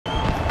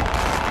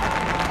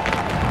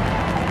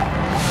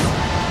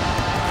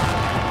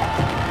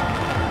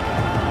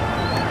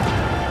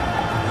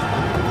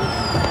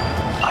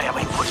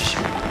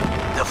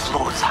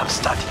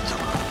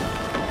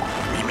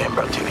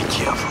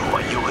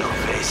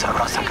these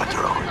Arasaka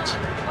drones.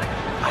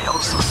 I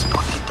also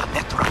spotted the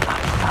Netrunner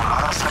in an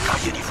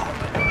Arasaka uniform.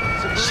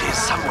 She is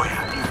somewhere,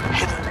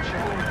 hidden.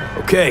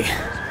 Okay,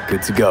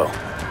 good to go.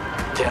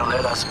 Then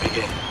let us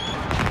begin.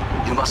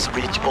 You must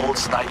reach all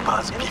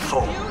snipers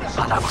before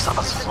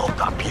Hanako-sama's float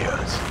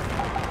appears.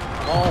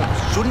 Oh,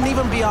 shouldn't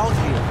even be out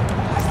here.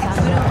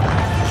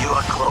 You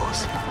are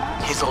close.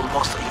 He's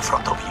almost in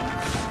front of you.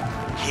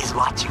 He's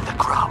watching the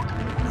crowd,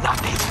 not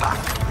his back.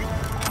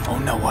 Oh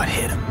no, what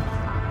hit him?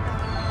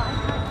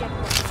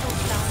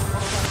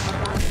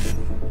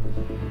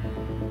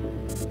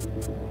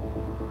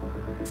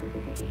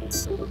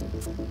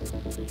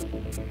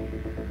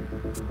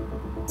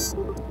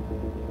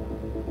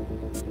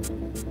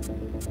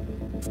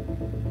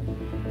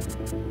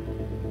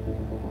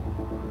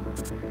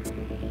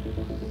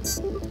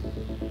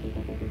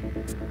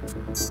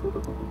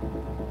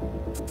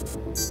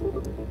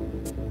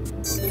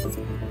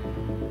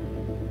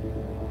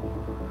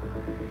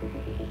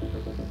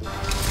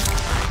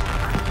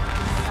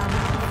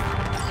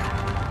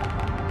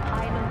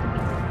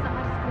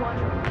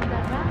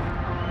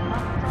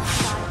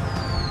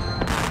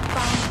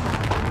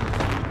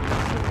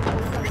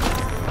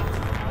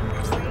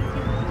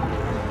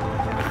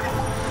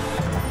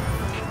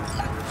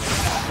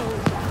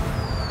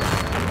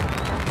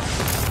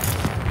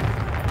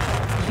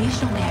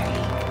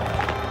 Visionary.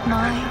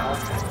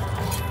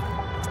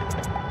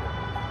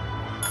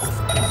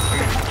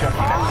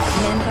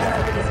 Member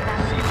of his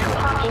family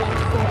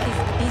for his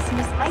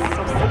business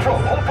associates. Control,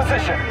 hold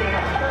position.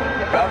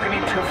 Balcony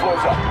 2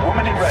 floors up.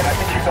 Woman in red, I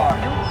think she's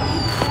armed.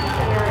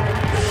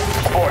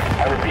 Abort.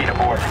 I repeat,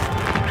 abort.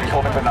 She's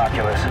holding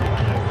binoculars.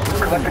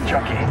 Collect the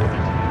junkie.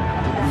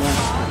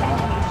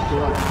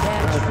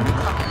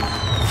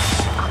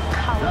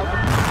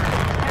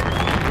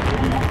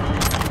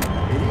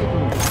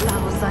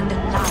 Thousand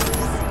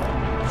lives.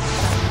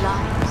 The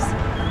lives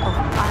of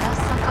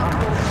Arasaka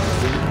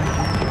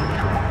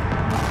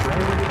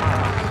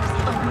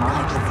of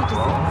night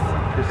citizens.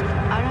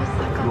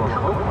 Arasaka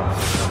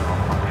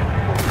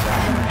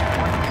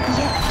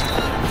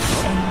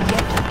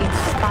Yet its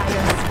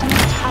spire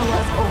still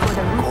towers over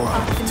the roof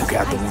of the Took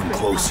out the one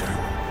closer.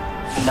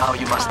 Now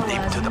you must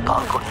leap to the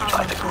balcony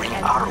by the green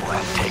arrow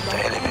and take the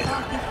elevator.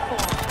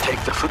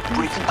 Take the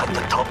footbridge at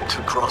the top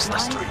to cross the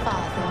street. My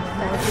father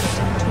fell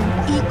victim to an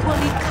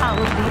equally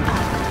cowardly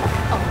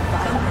act of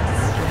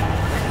violence.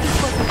 It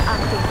was an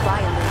act of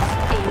violence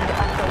aimed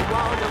at the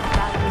world of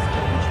values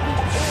in which we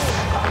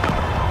all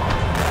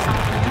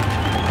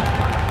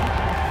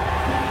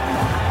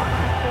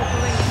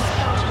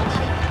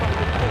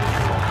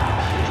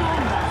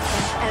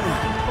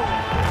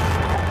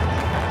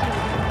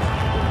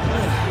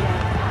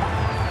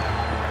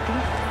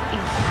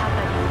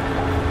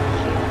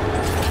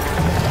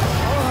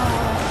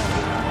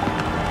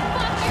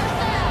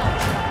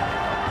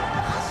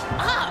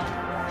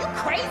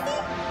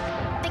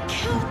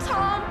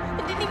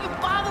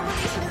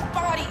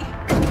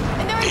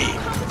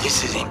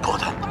This is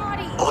important.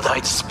 Oda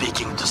is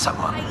speaking to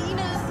someone.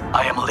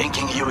 I am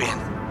linking you in.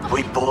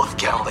 We both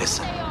can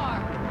listen.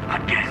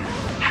 Again,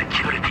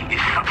 security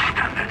is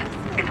substandard.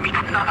 It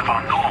meets none of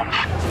our norms.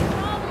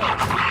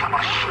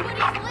 Hanako-sama should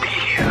not be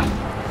here.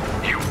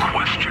 You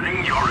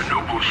questioning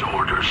Yorinobu's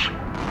orders?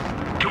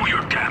 Do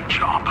your damn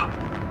job.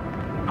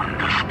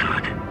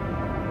 Understood.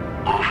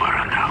 Over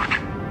and out.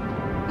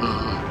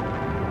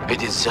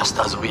 It is just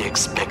as we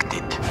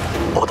expected.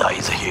 Oda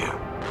is here.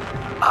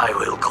 I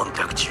will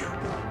contact you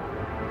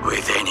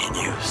with any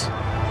news.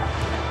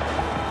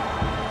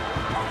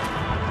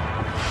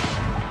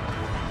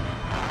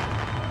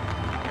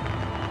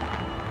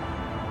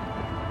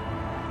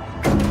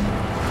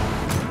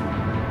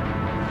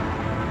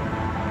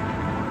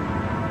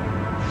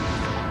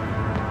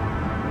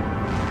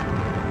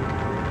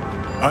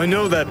 I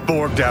know that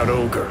borged-out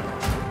ogre.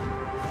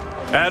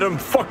 Adam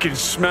fucking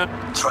smack.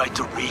 Try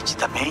to reach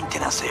the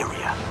maintenance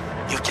area.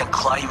 You can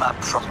climb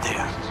up from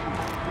there.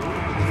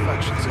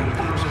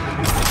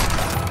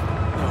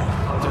 No,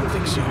 I don't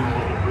think so.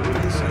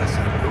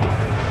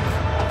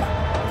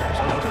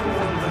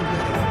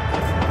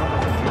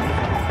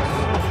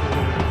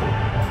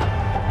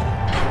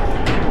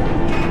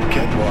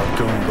 Catwalk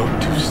don't look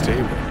too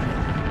stable.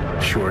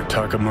 Sure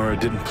Takamura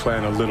didn't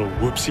plan a little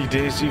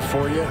whoopsie-daisy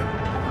for you?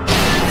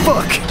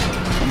 Fuck!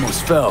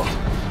 Almost fell.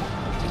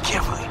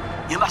 Carefully.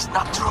 You must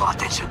not draw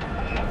attention.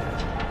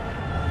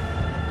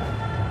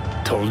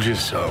 Told you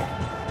so.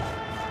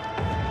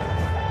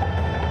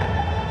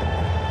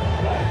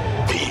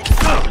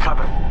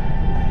 Cover.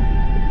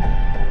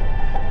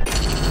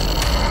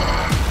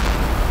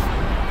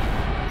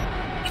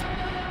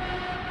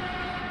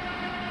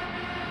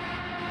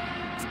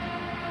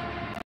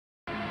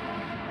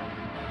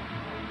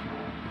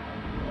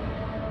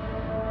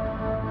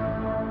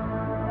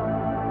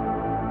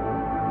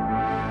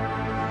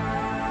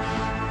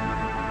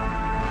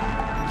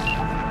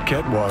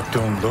 Catwalk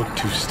don't look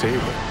too stable.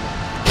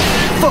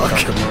 Fuck!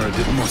 Takamura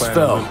didn't Almost plan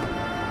fell. a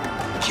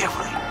little...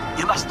 Carefully.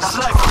 You must not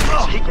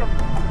draw attention.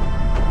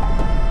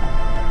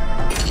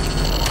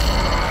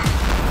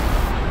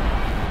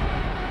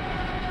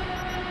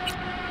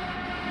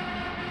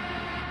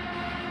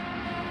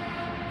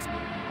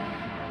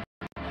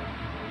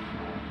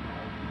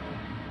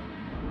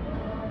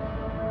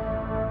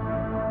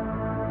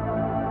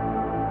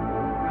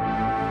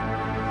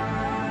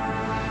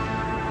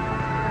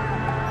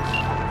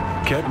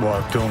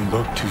 catwalk don't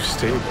look too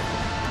stable.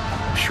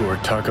 Sure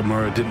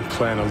Takamura didn't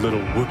plan a little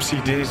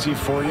whoopsie-daisy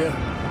for you?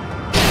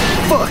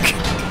 Fuck!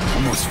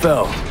 Almost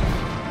fell.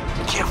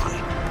 Carefully.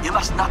 You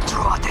must not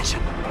draw attention.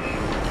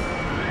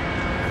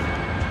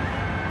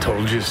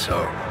 Told you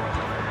so.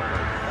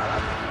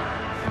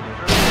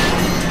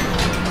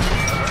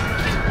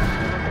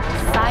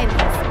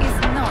 Silence is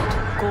not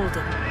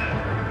golden.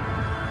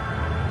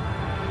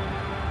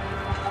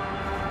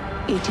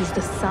 It is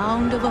the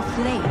sound of a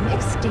flame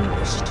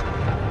extinguished.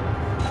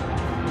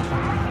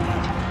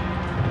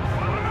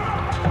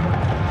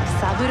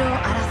 Saburo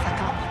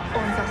Arasaka,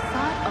 on the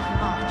 3rd of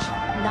March,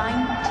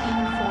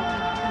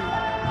 1942,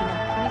 in a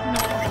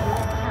prisoner of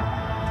war camp,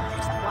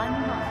 1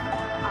 month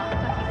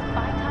after his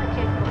fighter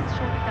jet was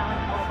shot down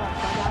over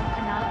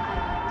Guadalcanal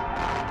Island.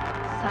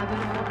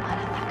 Saburo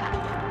Arasaka,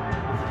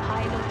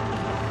 pilot in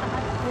the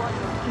 3rd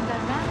squadron in the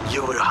rank.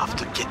 You will have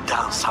to get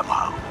down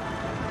somehow.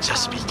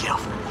 Just be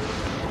careful.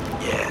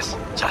 Yes,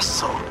 just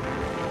so.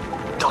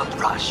 Don't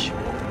rush.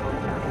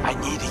 I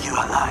need you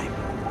alive,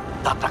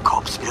 not the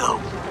corpse below.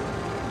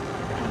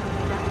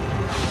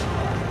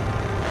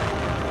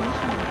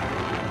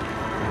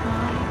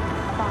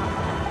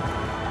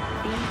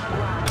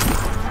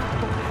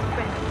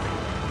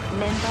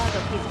 Members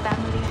of his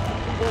family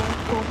or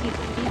for his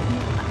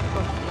business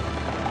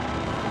associates.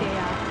 They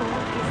are for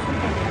his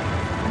enemies.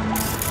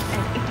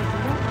 And it is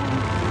no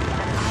coincidence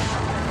that I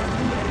have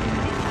remembered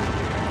this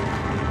house.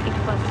 It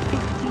was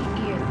 50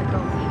 years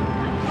ago in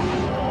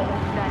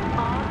that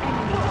our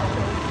enemies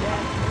showed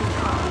their true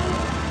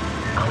colors.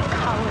 A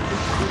cowardly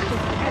act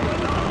of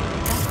heroism.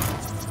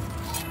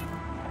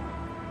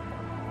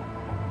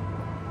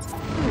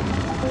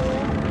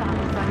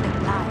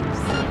 4,000 lives.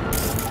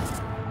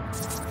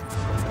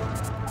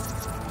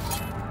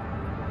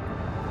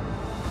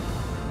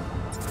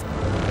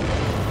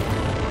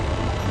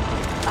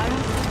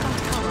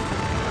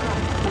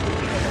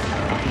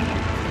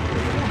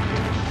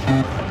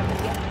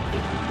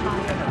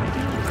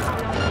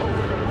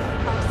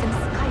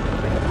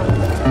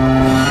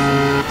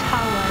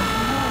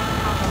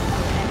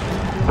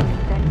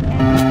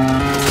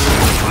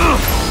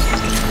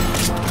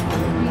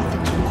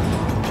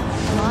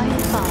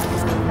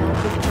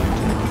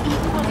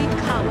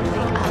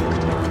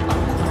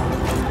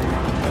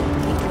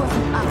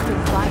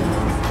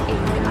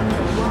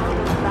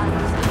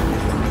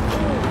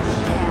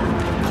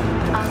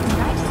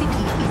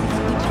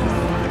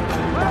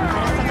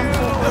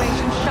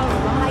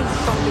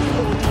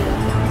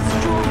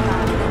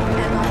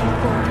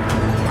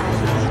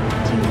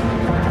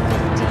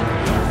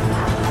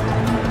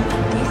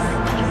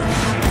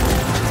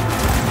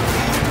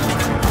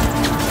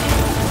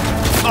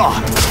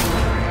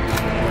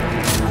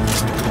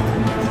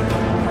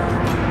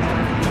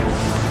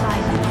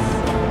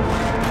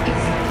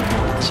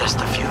 Just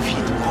a few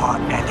feet more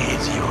and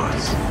it's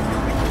yours.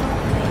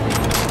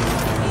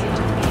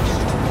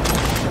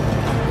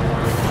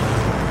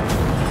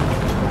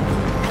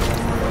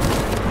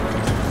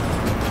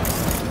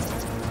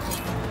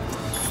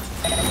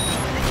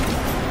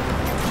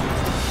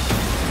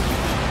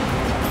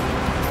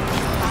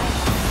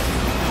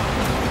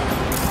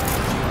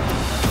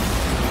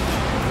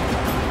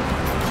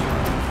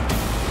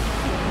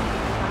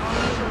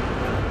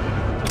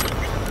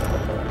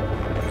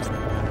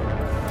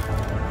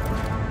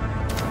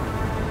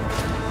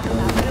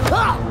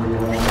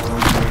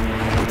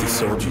 What the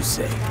soldiers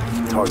say?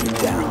 Target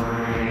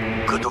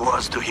down. Good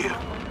words to hear.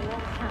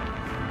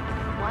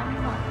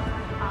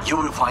 You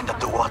will find a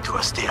door to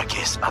a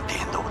staircase at the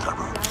end of the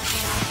room.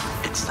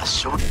 It's the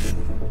short...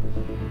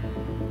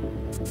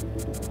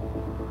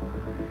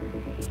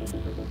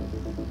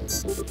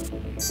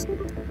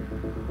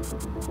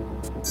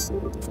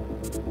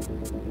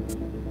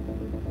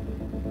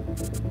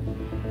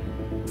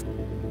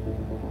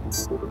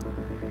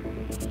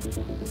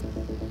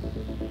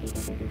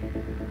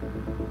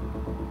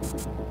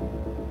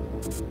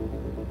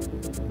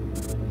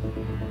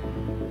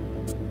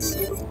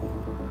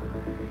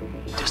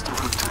 Just a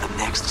route to the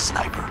next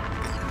sniper.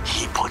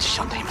 He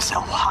positioned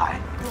himself high.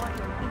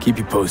 Keep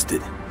you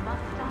posted.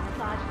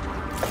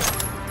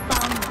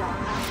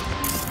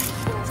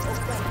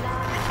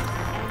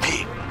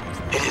 P,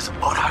 it is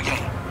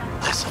Orage.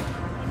 Listen.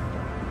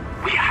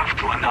 We have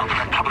to announce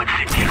that public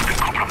safety has been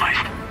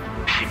compromised.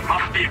 She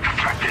must be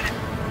extracted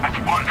at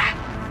once.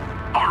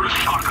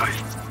 Arasaka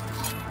is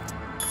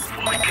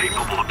fully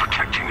capable of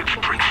protecting its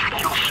prince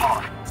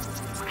Yosaw.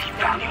 He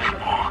values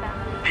war,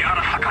 the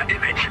Arasaka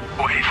image,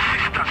 or his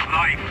sister's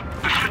life.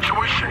 The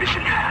situation is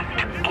in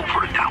hand,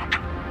 over and out.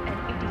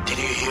 Did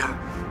you hear?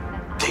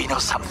 They know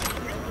something.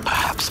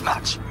 Perhaps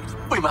match.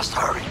 We must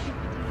hurry.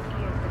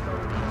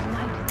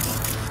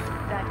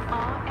 That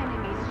our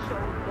enemies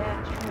showed their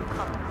true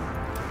colors.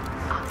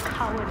 A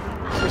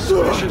cowardly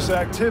Suspicious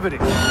activity.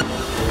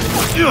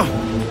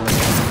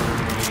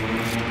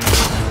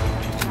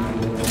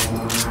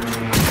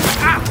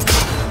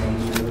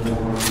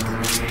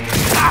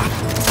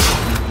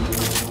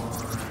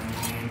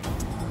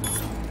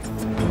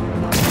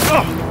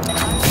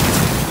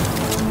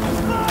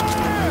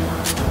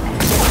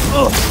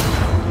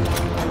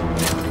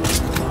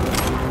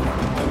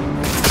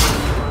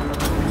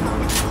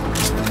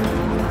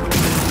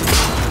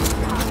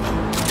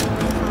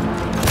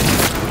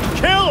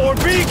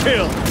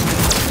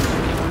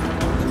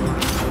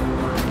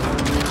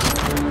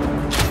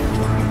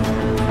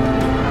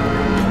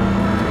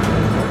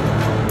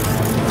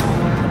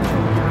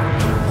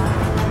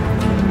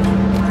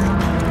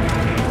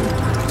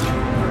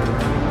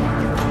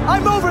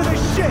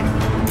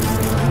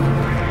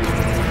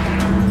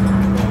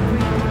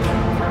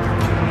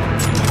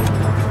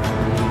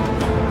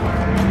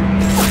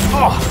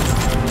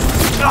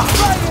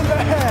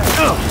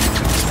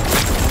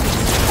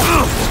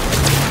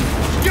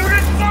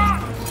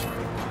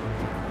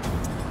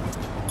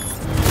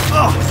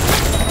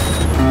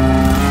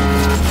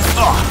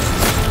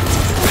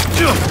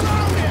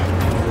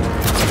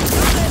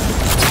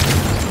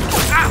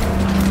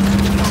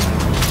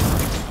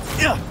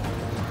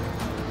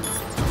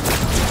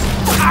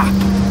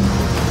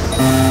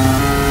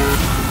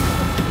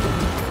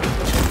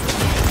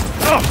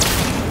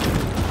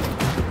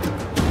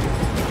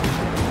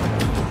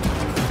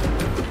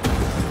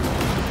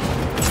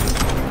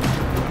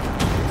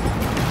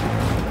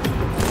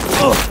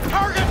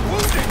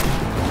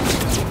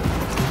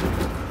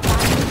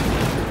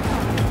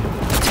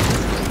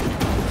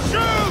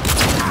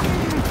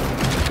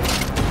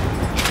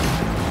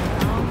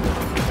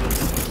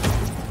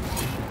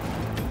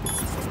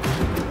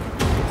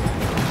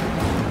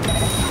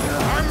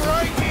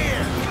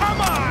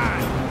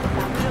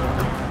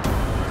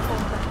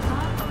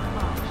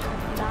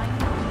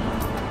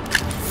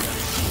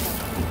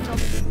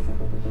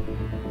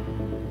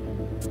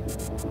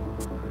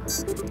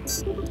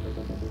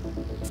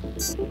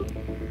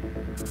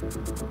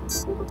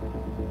 Come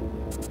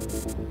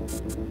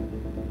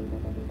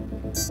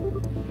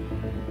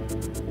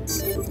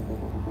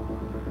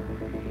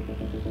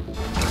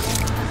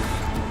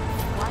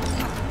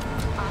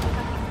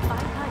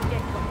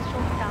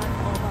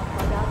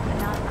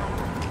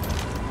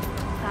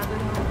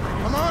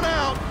on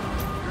out!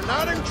 You're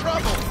not in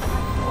trouble!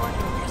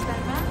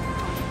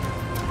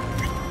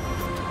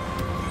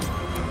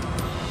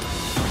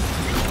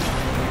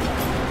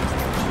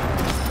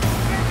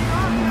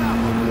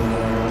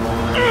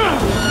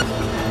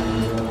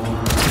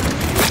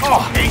 Oh,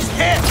 he's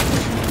hit!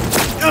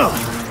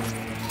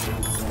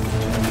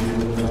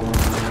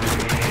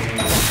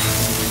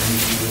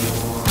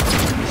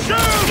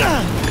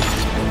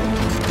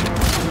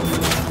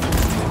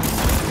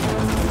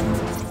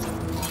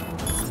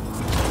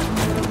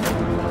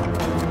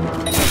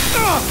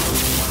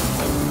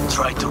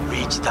 Try to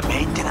reach the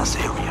maintenance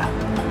area.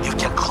 You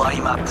can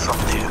climb up from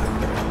there.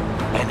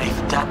 And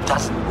if that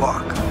doesn't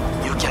work,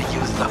 you can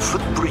use the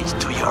footbridge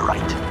to your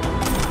right.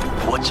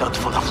 Watch out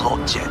for the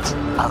float jets.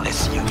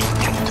 Unless you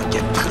intend to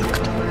get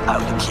cooked,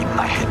 I'll keep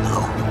my head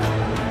low.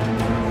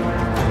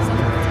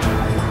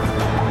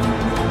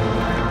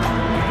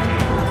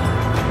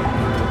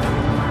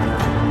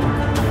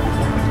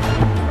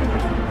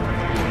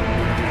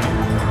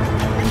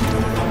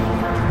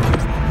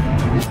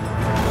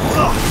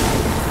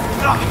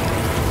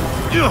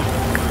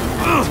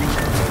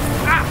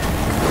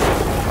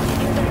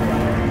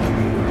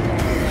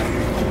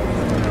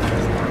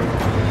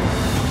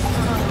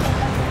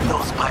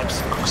 Those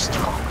pipes look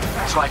strong.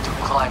 Try to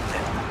climb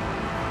them.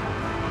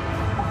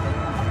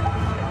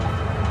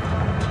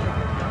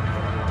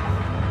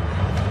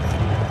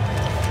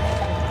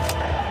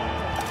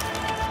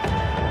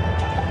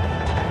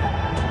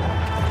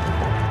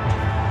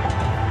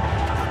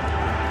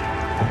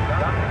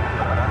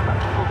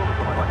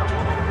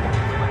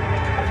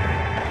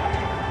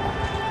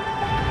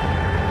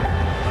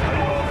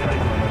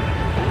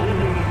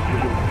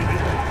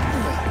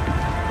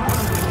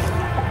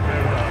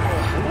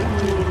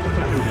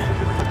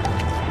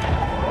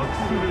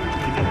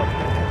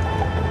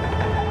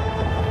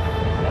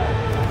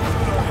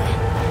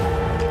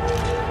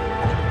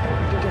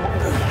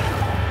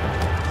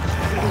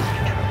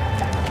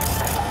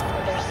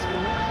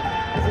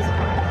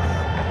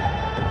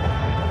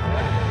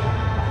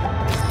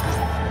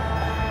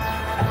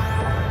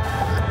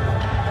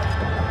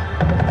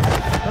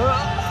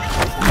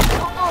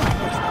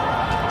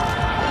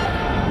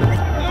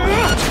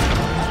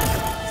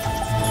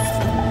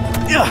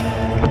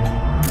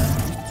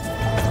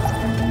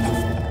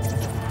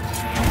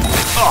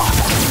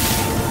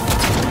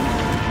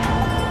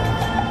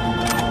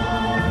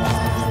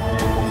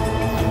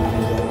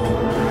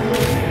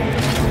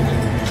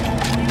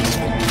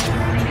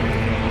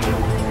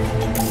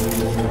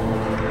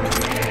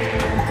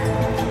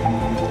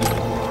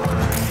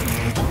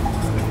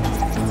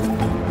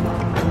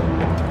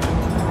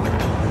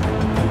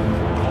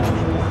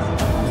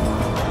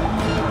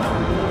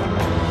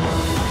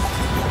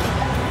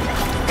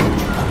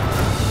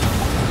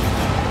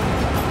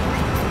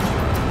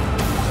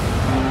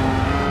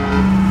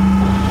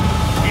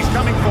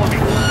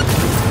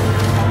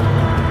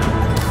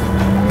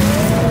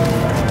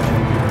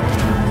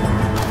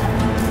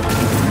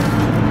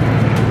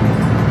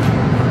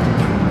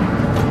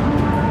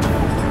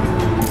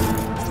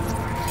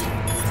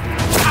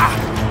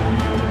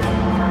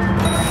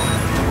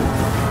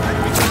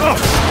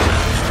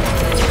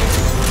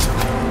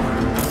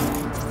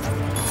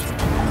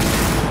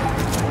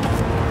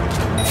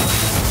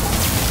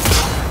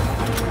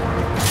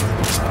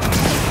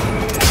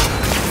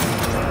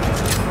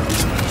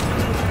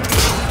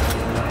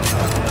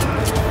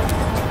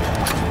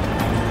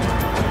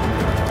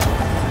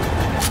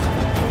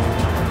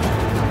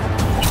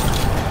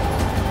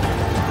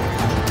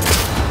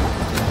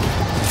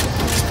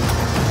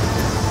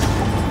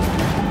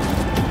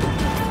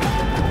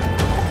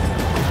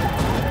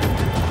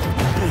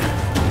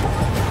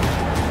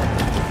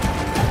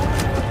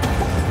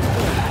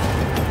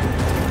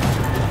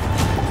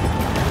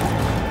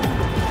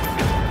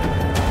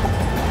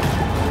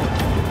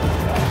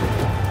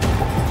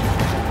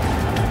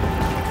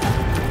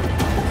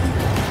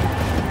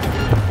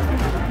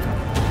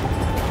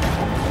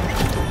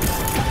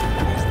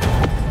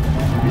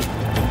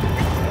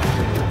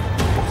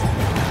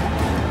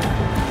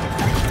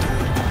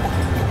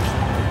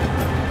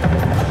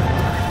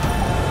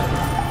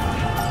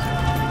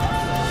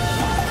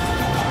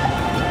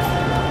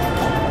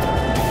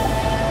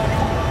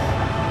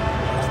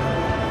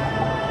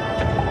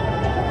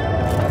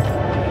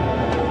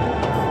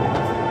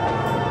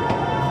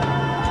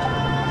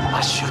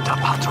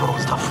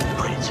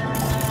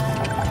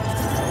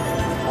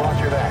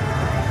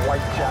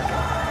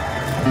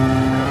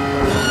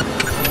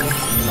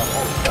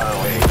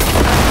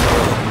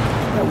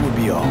 That would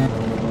be all.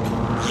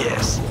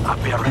 Yes,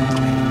 apparently.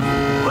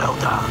 Well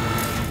done.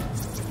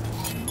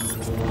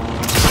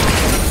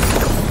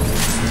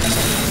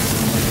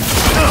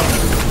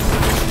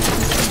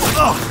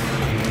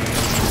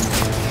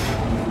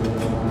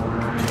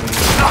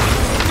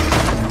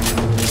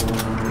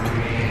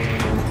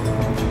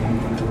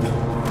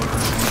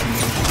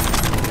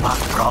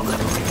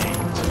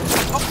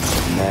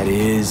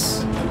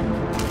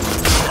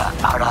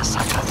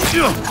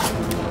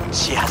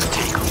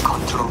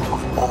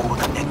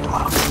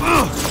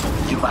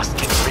 must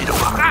get rid of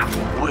her.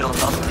 We'll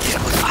not be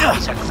able to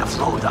hijack the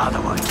float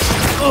otherwise.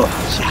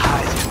 She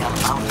hides in an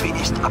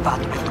unfinished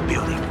apartment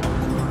building,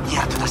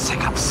 near to the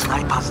second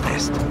sniper's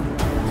nest.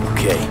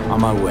 Okay,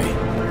 on my way.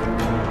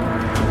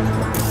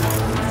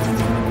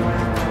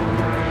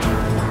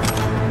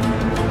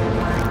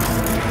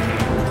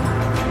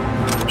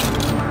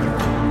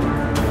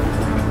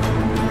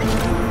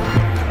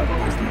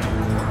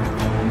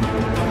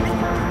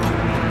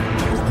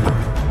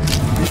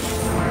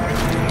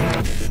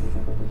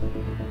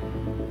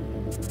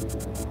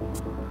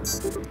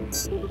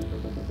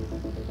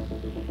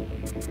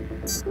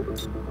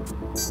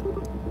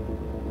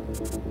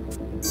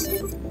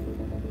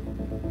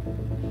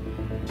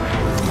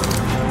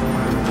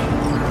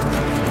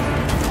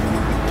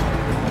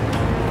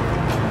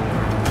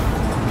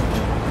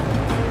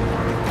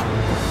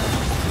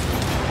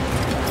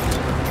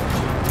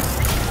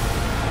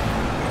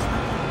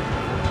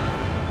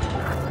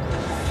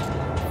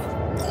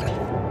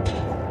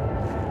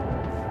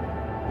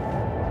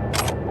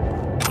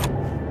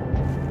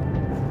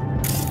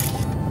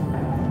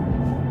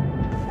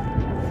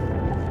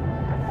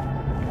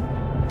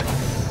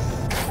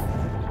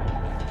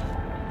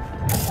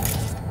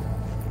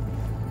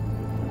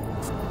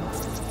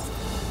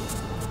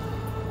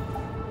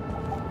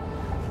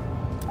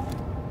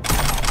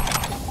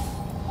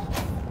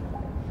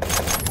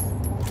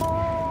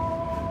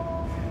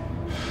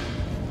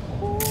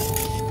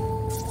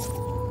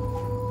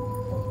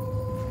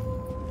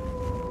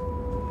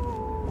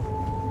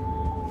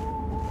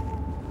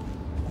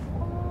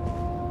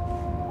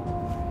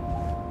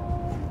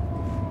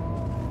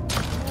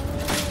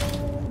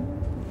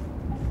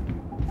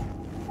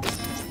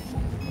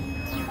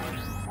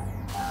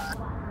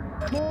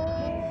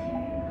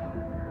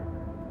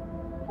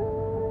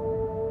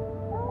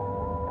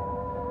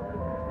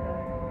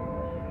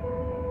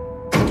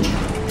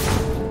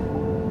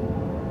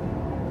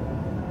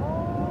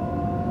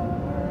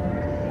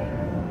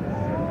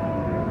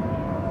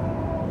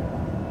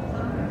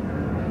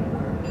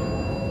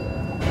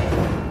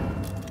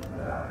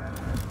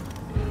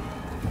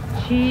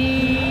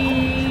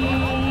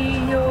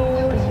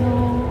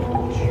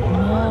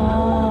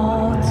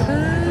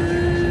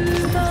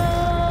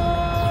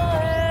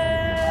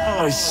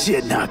 Oh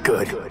shit, not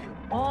good.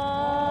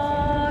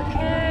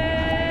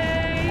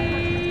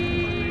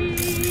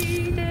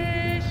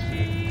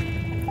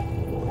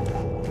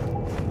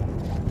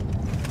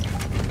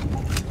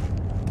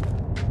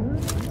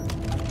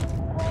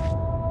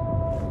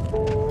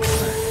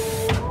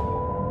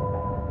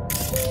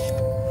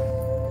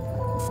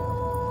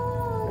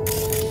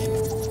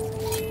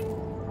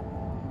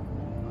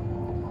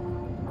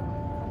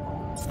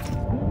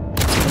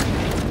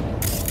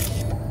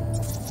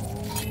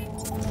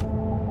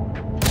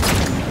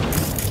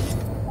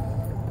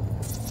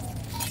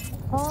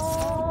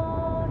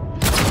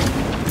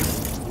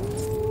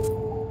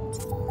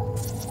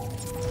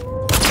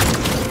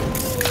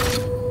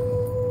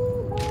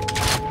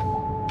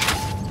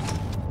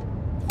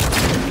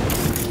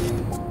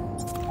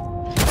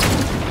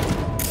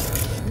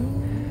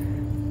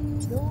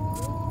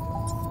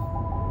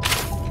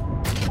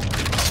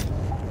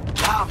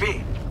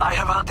 I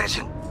have our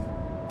attention.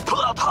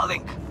 Pull out our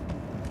link.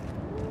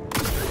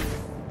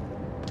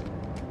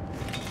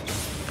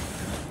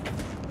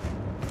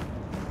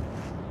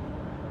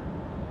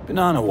 Been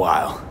on a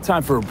while.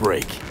 Time for a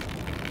break.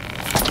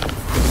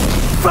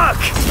 Fuck!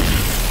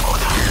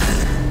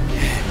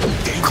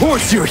 Of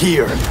course you're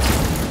here!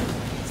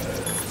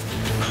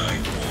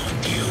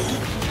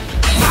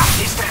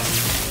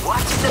 Distance!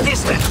 Watch the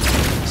distance!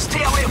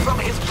 Stay away from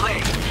his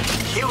blade.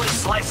 He will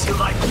slice you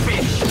like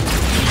fish.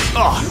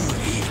 Oh.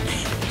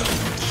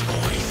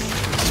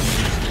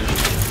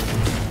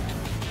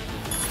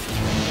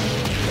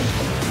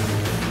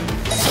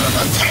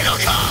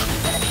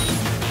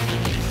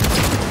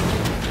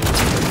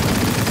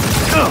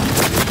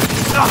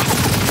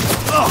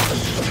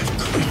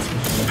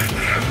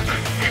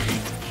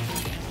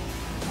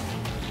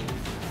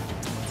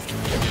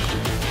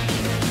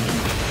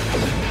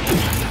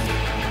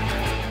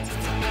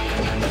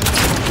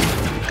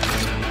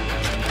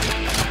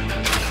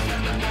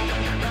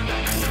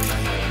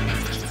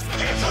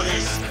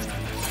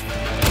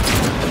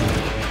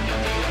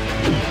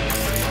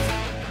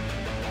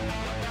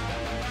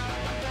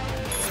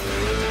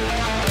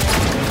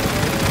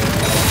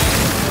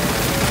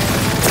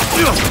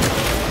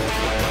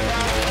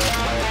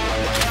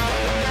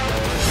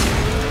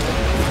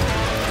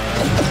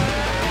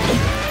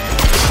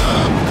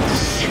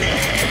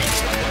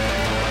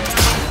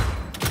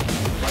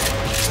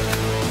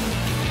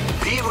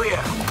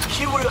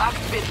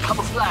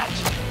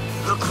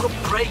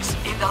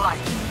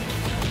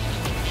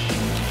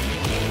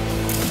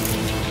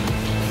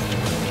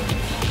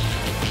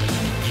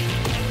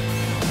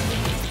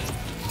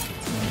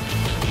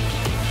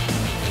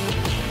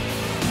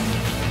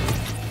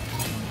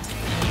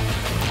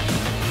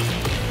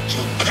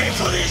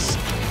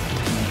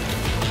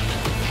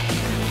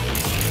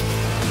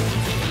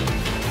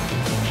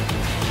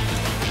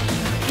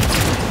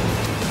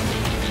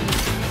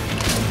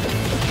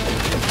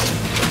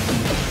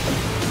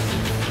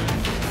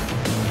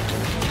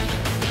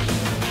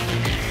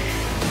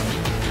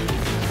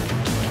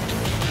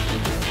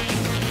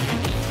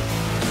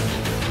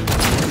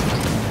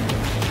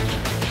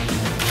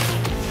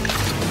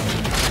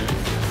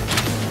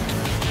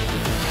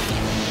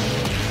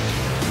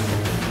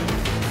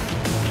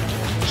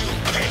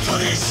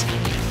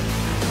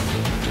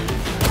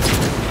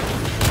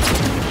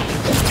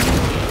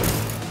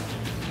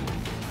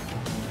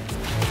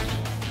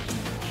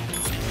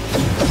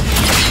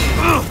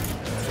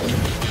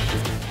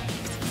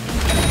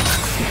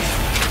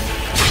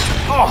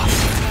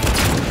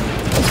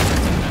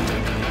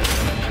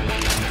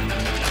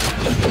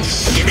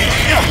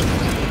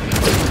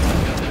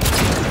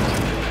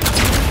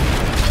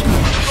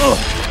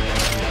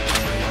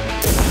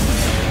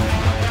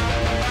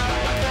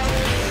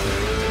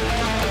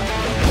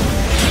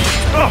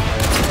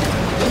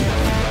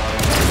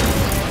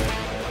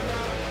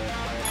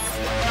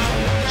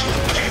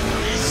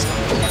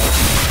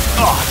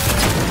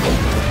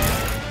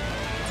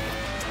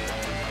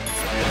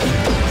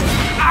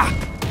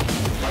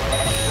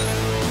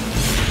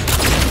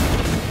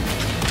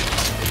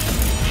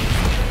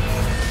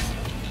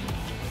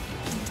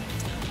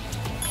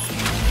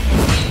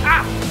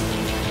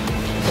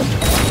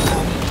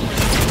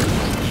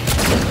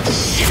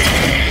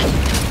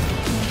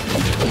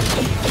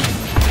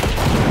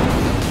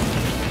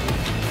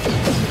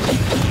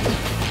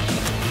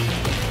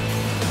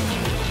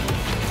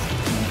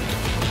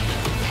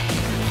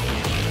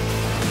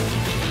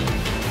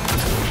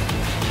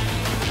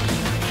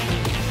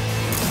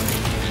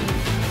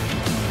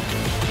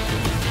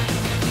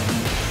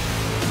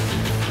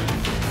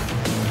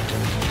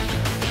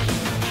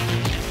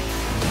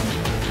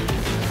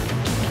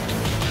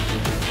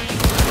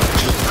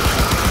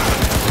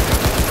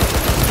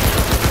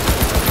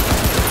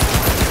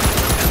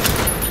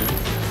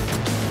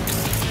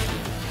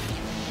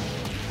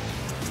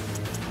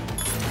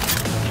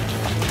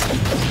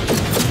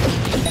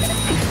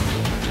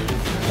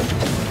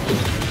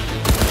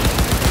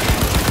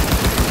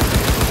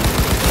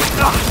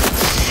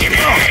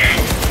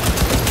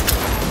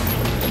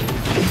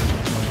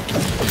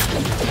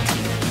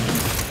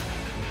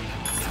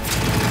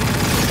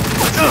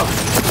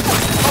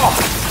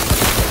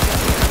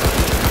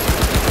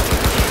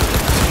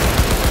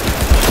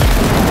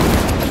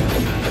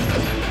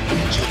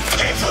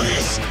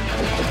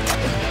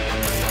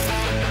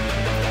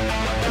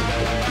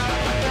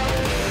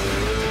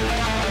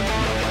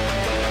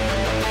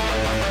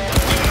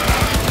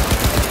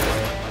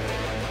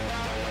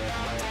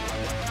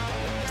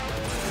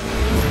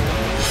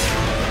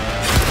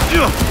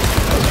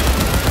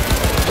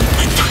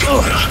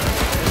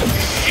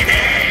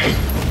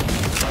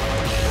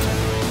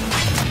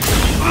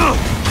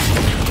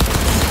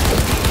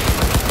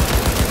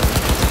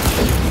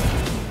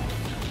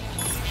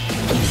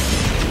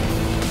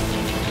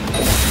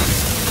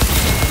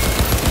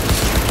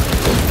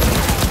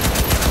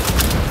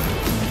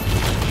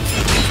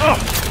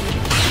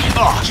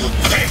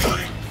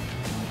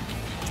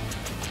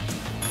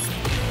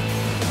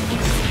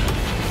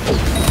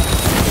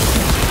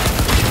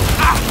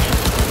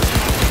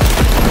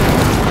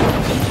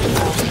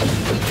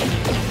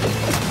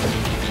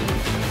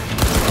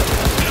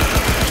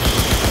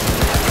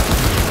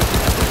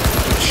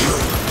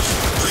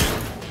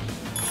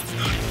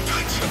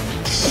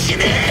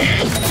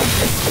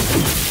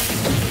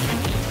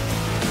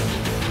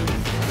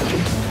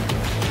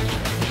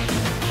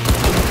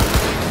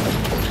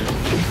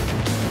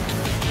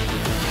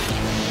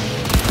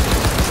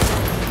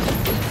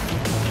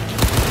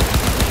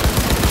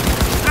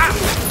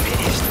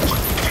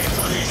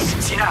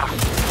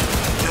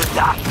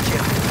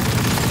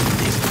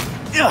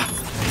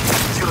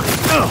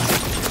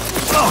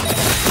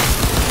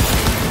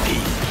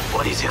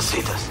 What is your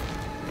status?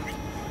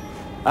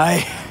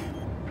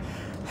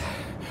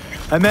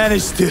 I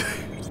managed to...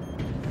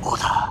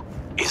 Oda,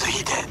 is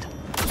he dead?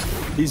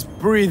 He's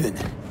breathing.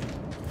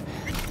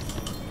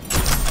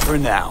 For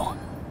now.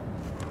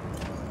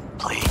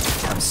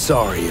 Please. I'm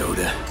sorry,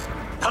 Oda.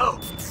 No!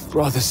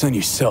 Brought this on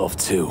yourself,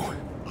 too.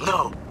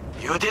 No,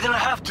 you didn't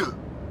have to.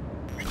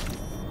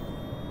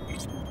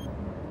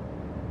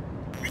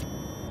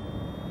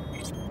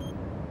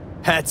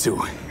 Had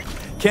to.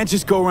 Can't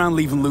just go around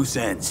leaving loose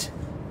ends.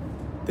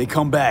 They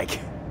come back,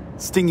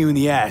 sting you in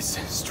the ass,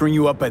 string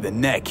you up by the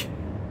neck.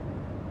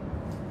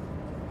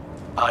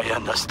 I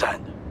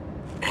understand,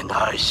 and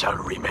I shall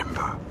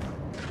remember.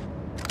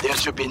 There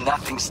should be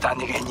nothing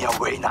standing in your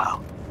way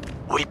now.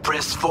 We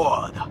press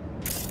forward.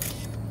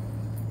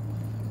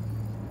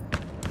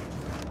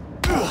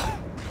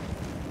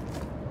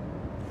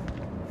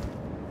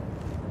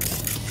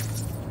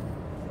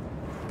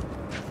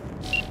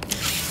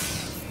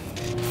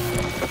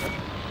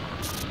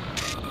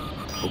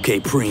 Okay,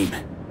 Preem.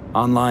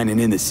 Online and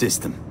in the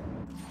system.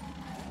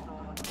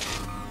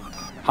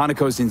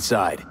 Hanako's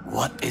inside.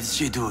 What is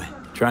she doing?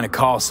 Trying to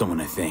call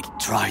someone, I think.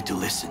 Try to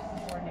listen.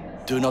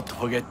 Do not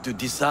forget to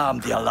disarm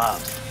the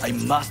alarm. I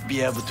must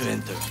be able to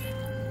enter.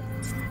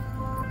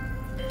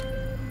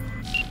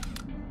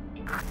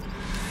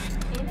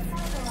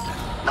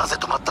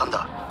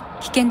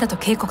危険だと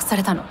警告さ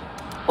れたの。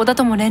小田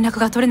とも連絡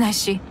が取れない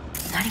し、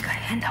何か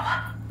変だ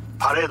わ。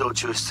パレードを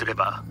中止すれ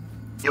ば、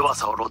弱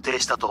さを露呈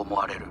したと思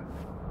われる。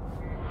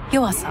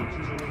弱さ？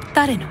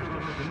誰の？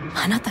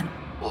あなたの？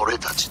俺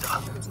たち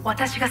だ。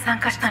私が参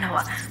加したの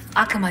は、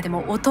あくまで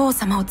もお父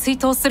様を追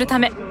悼するた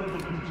め。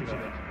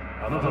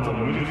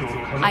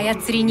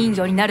操り人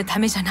形になるた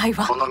めじゃない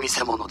わ。この見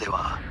せ物で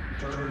は、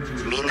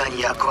みんな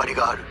に役割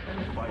がある。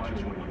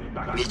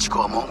美智子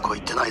は文句を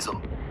言ってないぞ。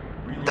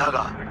だ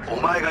が、お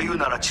前が言う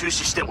なら中止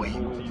してもいい。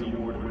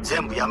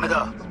全部やめ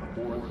だ。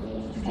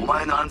お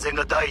前の安全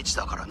が第一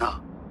だから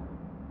な。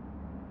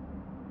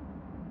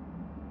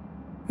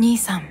兄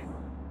さん、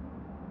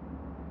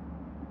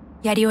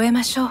やり終え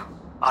ましょう。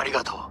あり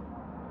がとう、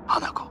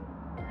花子。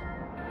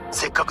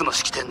せっかくの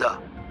式典だ。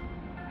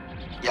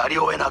やり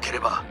終えなけれ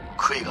ば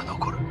悔いが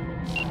残る。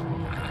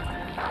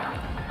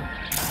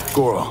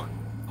Goro,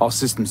 all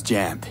systems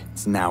jammed.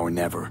 It's now or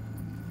never.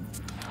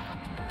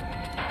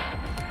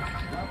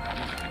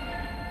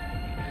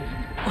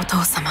 お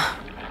父様。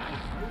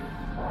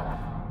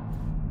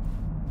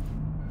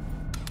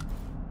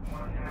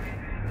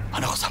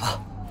花子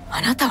様。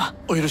あなたは？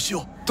お許し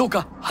を。どう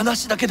か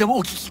話だけでも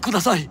お聞きくだ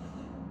さい。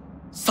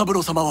三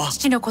郎様は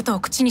父のことを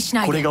口にし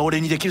ないで。これが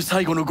俺にできる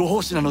最後のご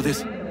奉仕なので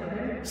す。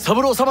三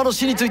郎様の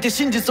死について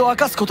真実を明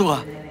かすこと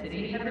が。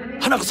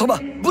花子様、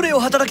無礼を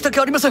働きたく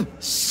ありません。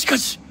しか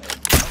し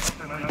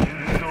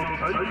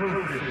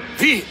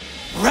P!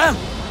 Run!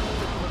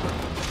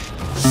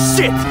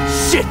 Shit!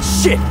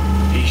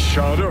 He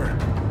shot her.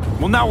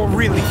 Well, now we're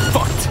really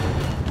fucked.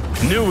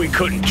 Knew we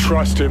couldn't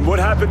trust him. What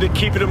happened to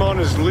keeping him on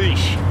his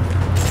leash?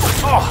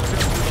 Oh!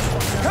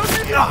 How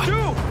did you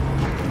do?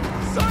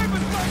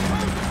 Cyberpunk!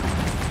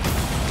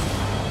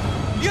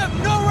 You have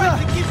no right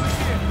to keep us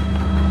here!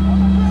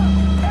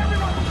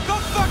 Everyone, go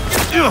fuck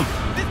yourself!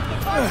 This is the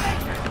violation!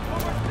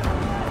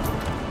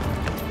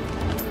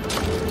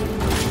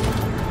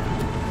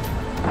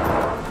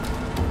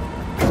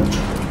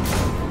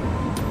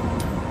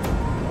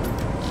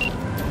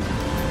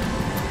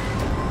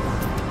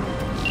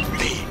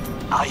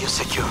 Are you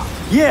secure?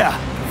 Yeah,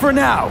 for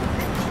now.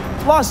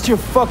 Lost your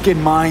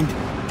fucking mind?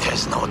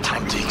 There's no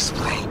time to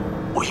explain.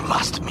 We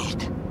must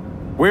meet.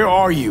 Where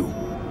are you?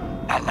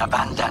 An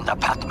abandoned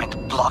apartment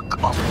block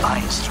of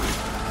 9th Street.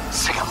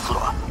 Second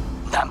floor.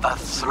 Number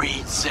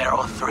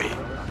 303.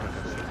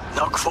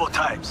 Knock 4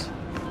 times.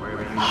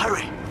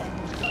 Hurry.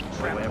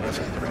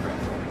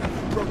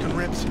 Broken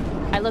ribs.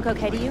 I look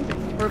okay to you?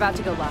 We're about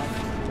to go live.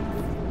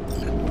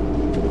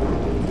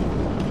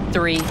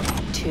 3,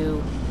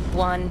 2,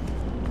 1.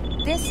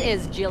 This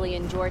is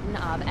Jillian Jordan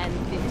of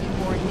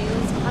N54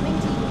 News coming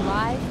to you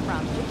live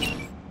from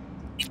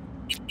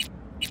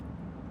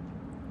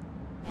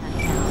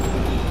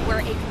Japantown, where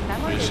a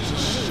commemorative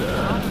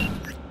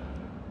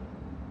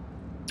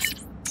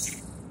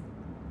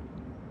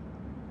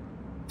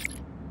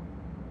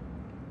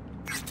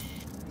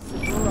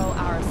Saburo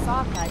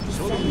Arasaka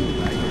descended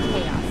into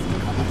chaos.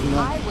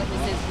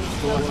 Eyewitnesses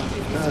spoke to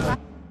his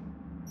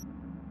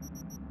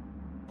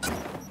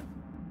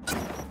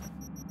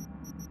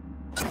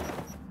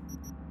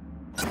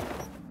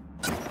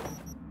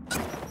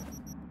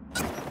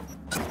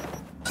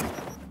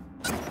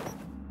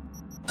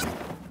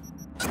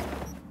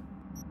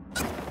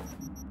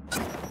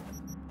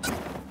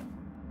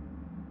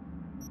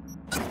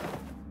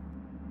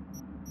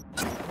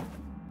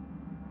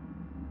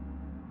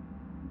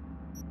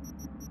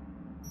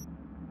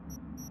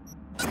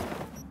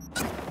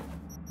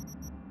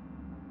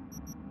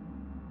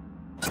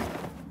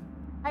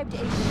Arrived a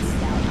scout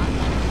on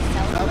one of the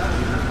cell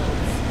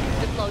floats.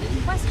 The float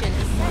in question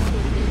is said to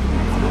have been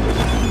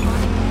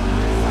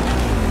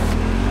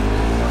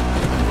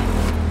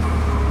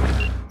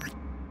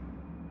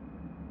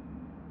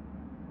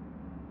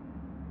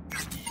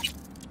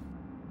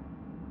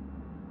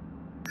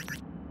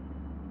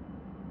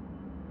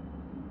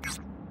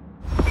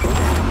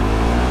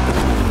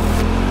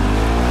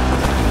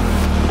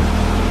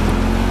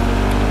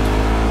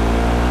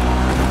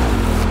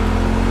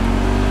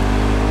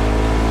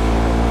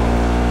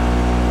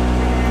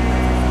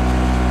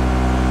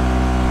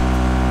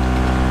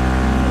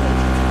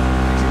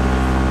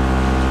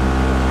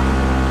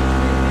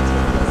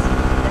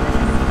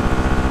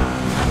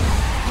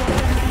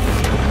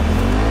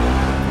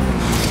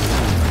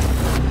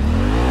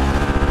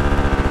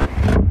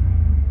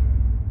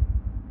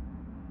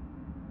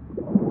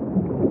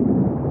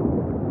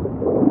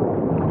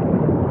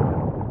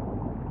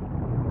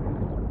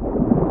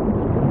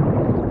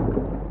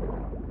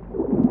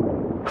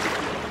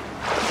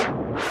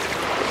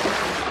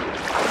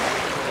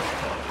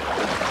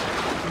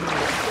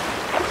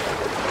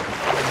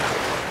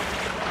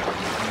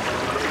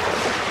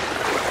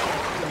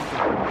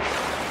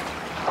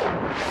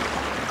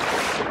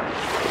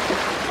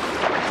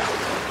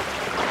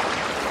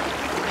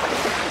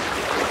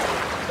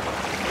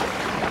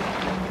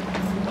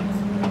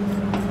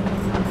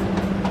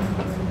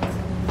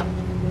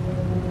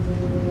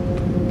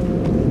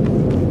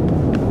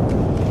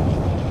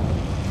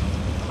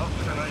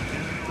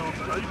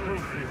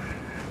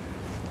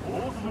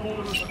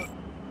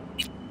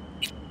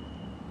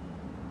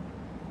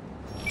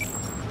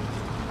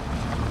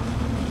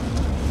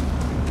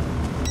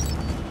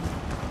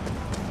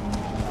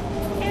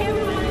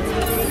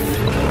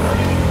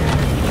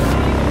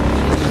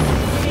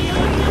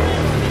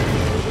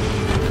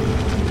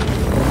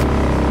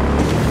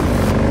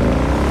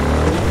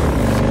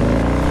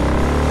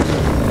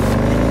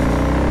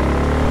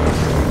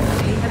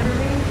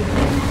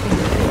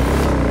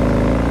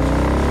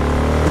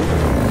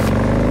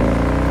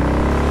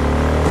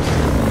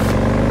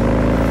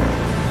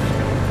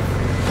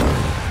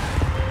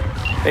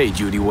Hey,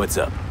 Judy, what's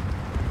up?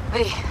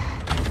 V,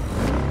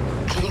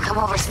 can you come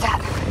over stat?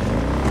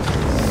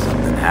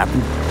 Something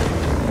happened?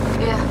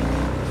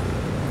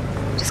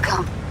 Yeah. Just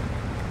come.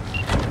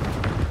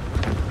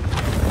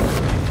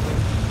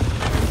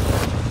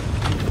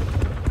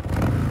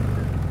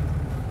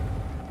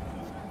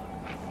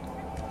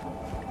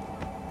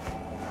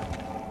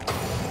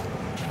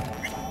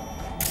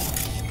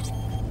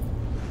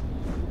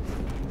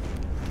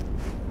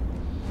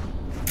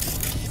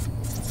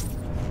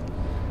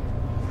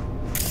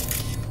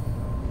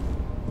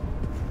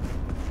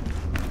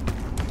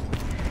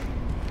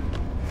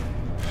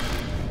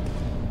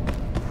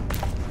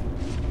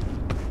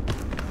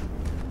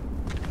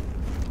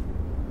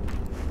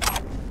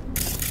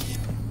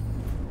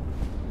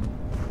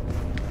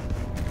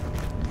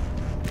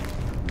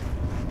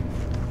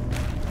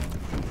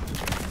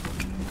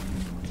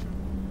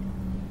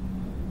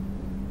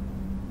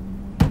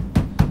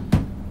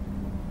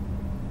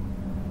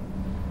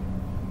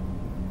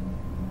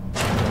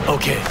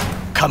 Okay,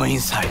 come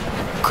inside,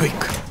 quick.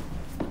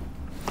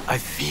 I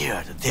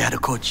feared they had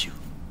caught you.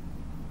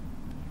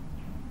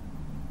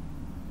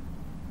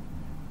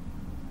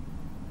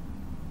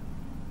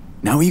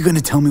 Now are you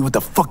gonna tell me what the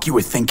fuck you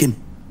were thinking?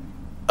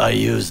 I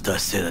used a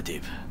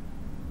sedative.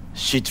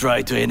 She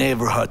tried to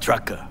enable her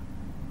tracker.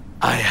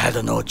 I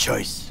had no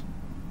choice.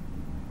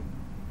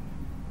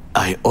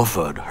 I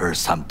offered her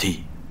some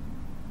tea.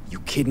 You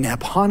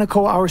kidnap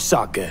Hanako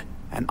Arasaka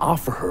and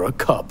offer her a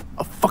cup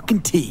of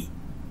fucking tea.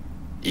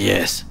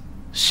 Yes,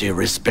 she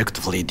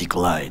respectfully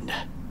declined.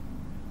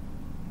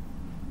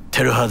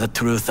 Tell her the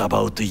truth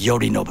about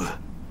Yorinobu.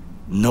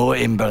 No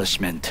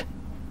embellishment.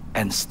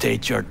 And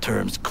state your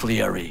terms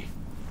clearly.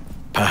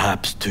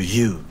 Perhaps to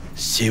you,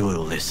 she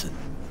will listen.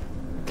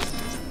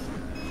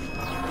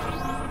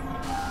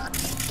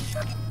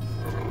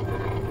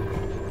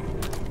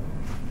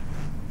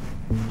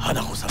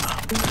 Hanako様、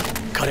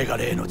彼が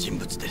例の人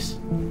物です。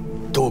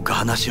どうか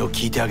話を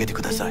聞いてあげて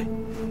くださ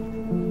い。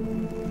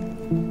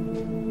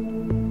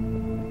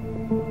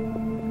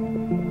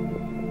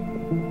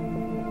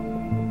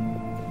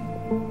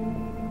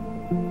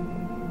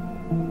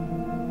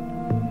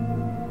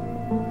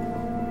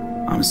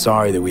I'm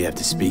sorry that we have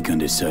to speak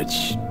under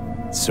such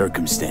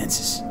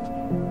circumstances.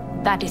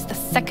 That is the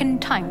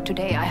second time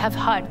today I have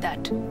heard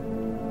that.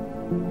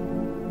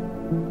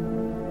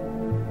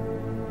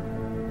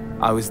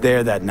 I was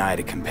there that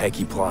night at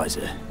Konpeki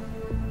Plaza.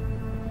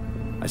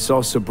 I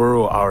saw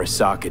Saburo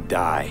Arasaka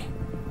die.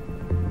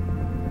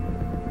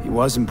 He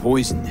wasn't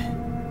poisoned.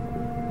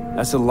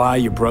 That's a lie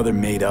your brother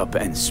made up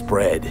and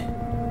spread.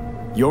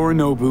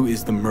 Yorinobu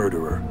is the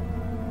murderer.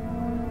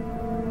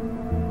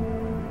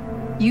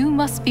 You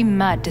must be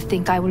mad to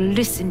think I will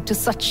listen to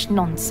such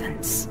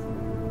nonsense.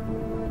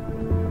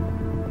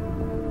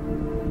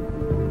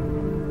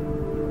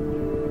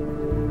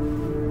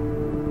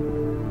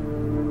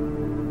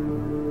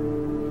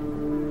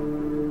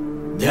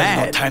 There's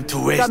no time to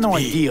waste. Got no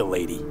V. idea,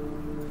 lady.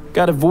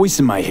 Got a voice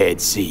in my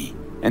head, see?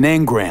 An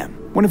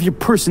engram. One of your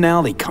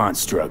personality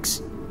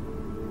constructs.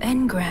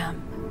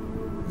 Engram.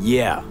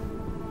 Yeah.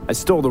 I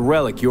stole the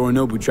relic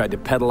Yorinobu tried to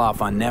peddle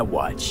off on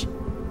Netwatch.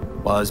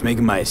 While I was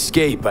making my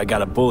escape, I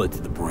got a bullet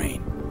to the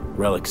brain.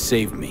 Relic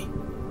saved me.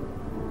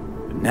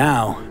 But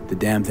now, the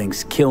damn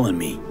thing's killing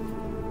me.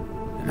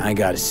 And I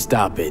gotta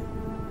stop it.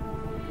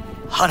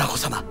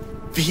 Hanako-sama,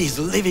 he is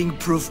living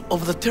proof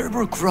of the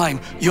terrible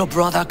crime your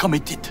brother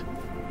committed.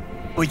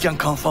 We can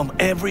confirm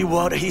every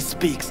word he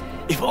speaks,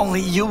 if only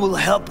you will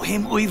help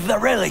him with the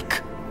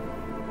relic.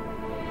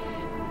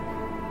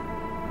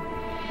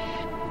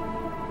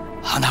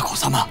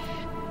 Hanako-sama.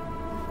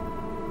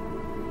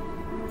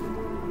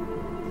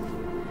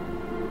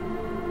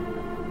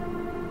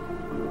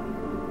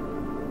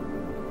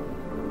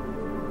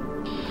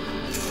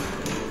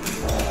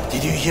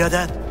 Did you hear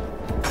that?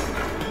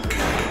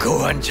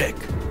 Go and check.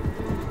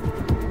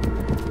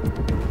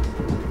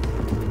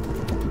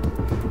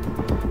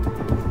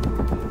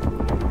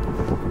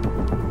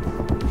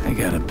 I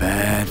got a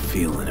bad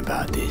feeling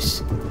about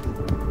this.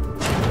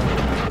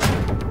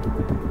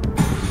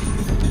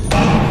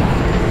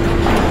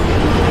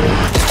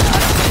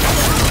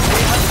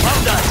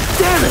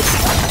 Damn it!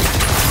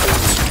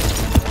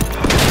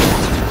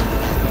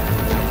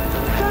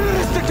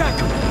 Terrorist attack!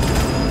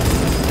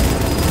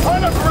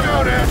 On the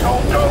ground,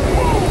 asshole! Don't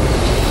move!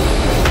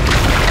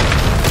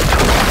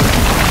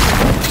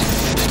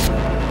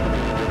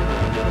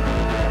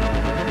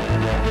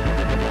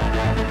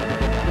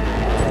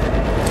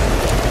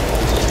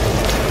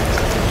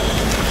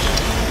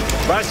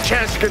 Last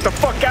chance to get the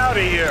fuck out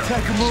of here.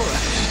 Takamura.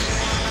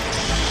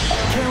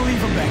 Can't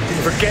leave him back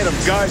there. Forget him,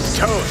 guy's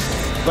toast.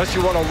 Unless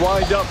you want to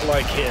wind up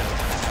like him.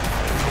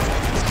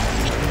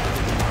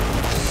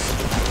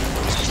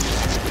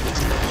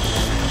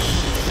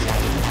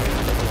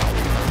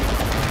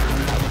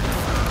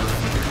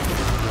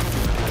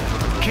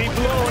 Keep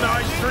low in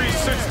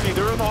I-360.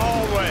 They're in the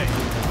hallway.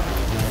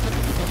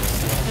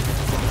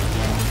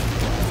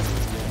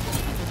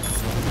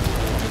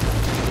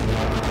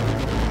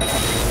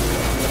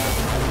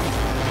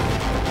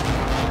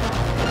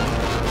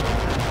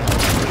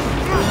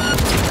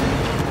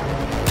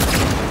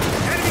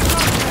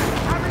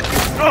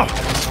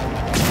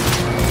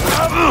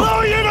 I'll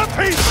blow you to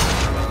pieces!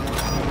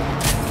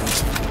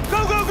 Go,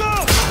 go, go!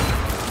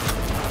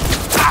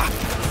 Ah!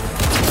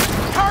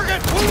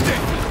 Target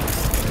wounded!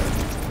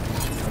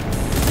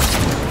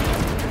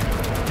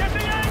 Get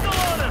the angle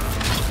on him!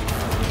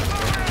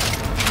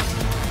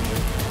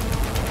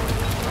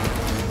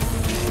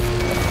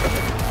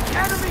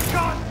 Enemy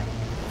gun!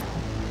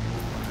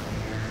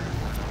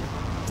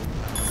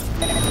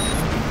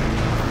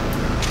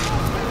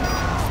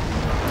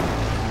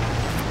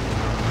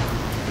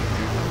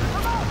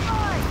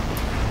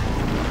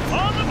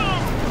 On the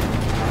move!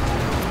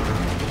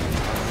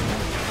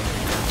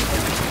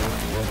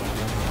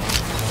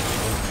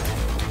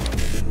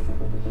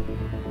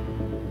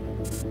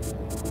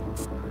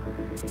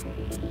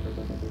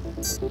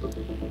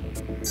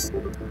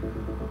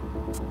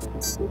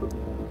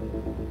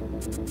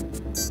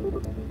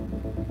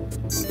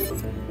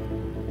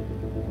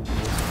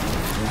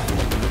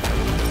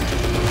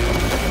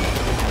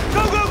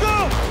 Go, go, go!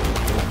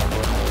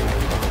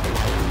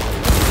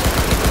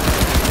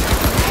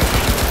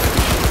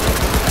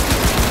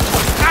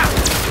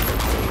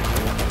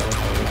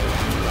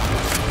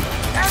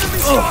 Enemy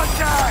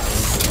contact!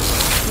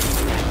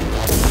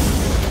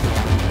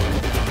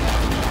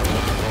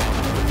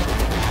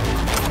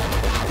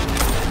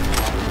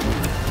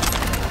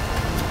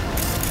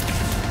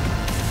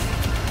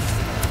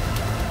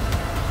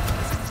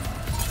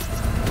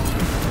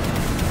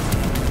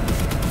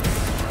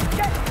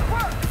 Get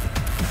work!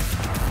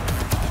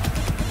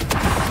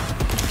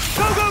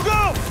 Go, go,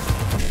 go!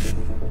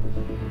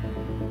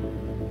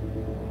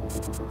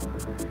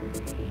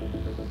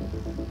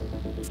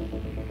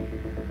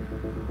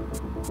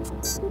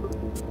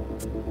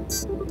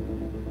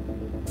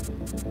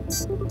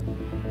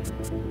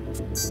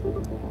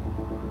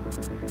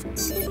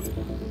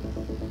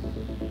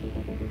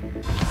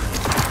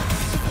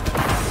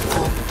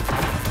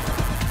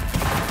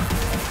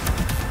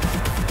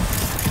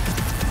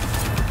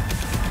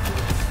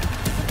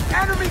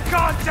 Enemy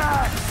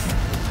contact!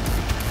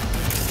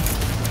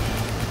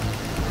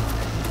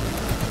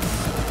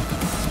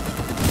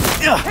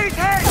 He's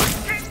hit!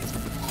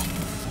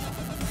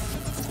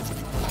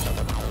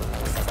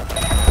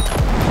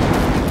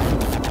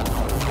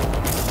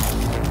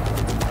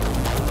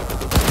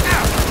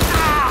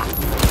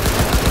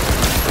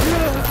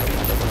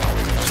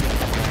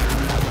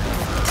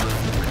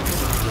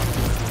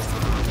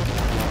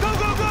 Go,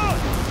 go, go!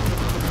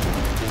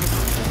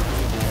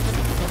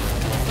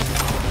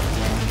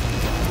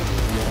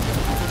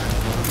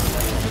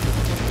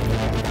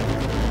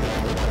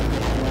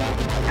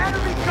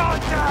 Enemy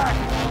contact!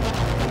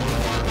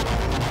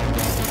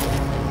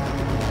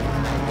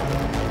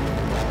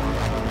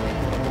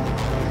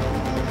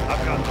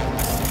 I've got them.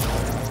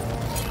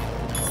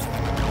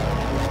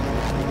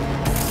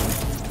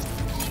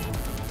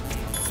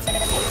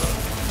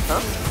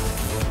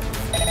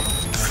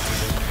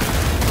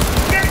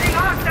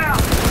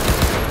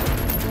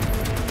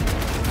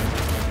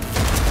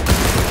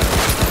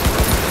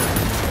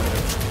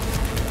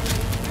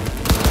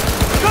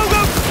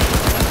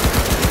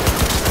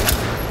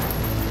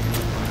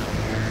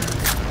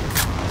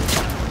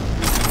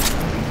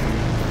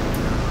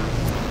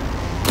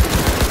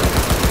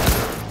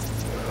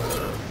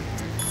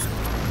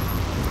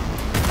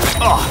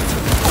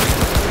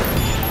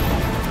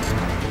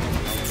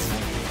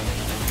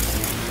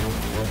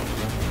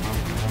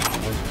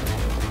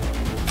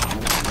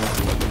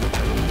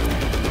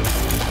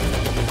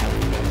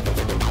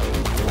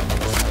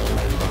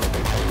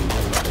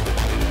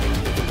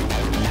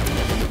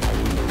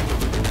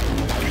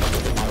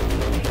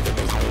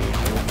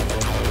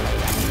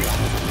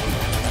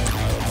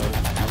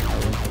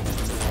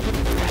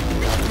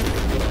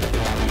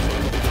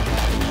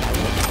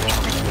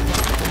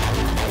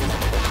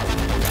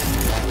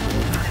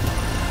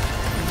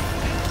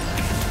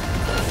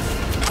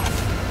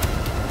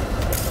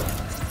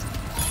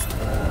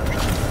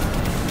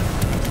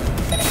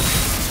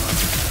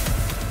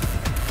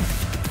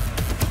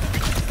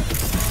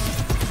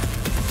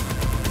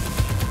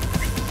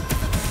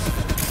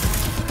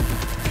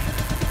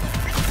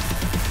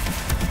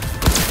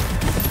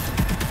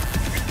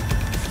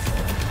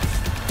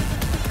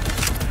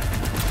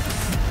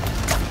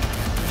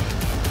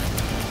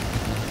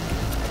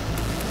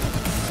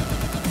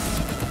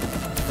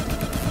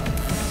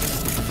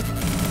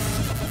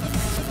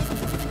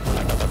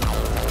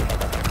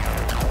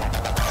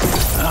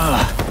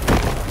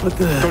 What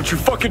the... Don't you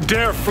fucking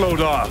dare float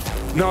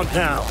off! Not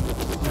now!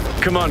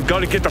 Come on,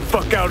 gotta get the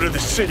fuck out of the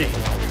city!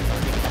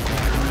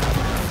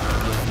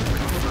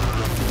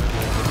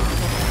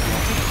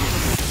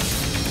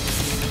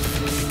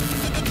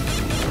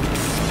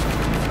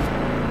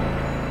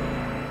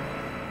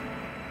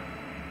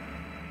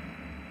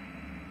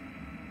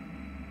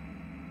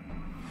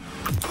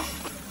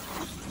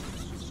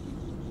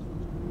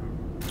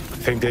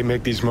 Think they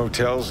make these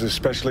motels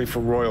especially for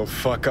royal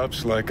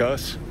fuck-ups like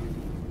us?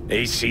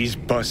 AC's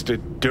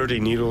busted, dirty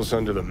needles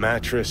under the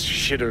mattress,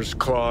 shitters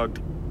clogged.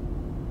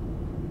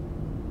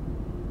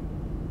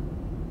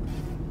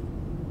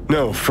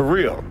 No, for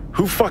real.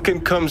 Who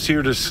fucking comes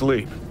here to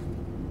sleep?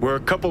 We're a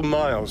couple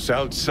miles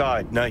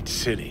outside Night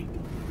City.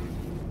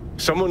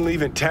 Someone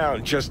leaving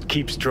town just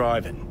keeps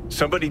driving.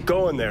 Somebody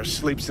going there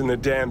sleeps in the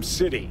damn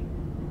city.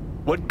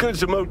 What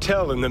good's a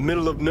motel in the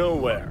middle of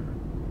nowhere?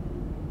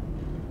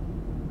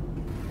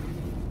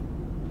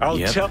 I'll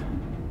tell...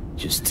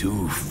 Just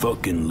two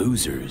fucking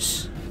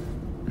losers.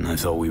 And I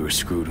thought we were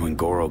screwed when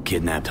Goro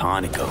kidnapped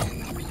Hanako.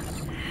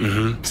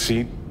 Mm-hmm.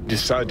 See,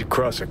 decide to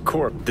cross a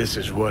corp, this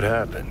is what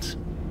happens.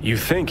 You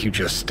think you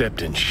just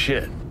stepped in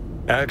shit.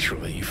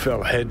 Actually, you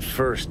fell head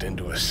first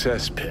into a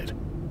cesspit.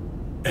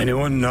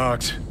 Anyone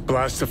knocks,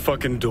 blast the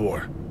fucking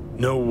door.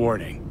 No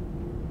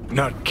warning.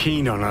 Not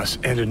keen on us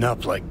ending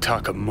up like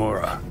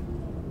Takamura.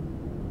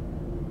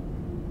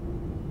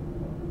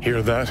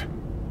 Hear that?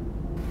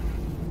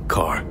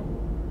 Car.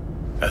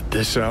 At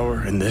this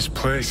hour, in this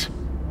place?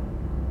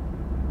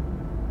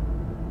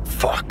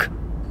 Fuck.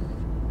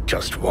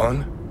 Just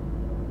one?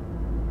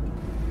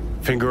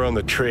 Finger on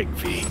the trig,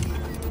 V.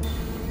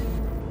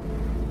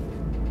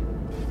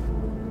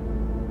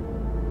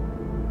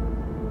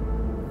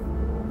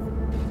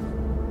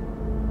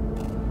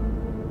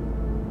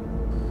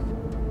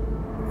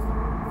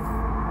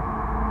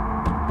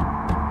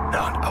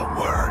 Not a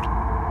word.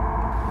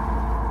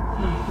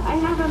 I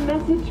have a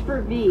message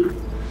for V.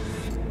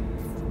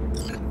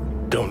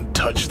 Don't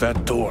touch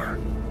that door.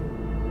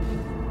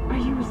 Are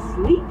you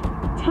asleep?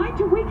 Time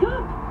to wake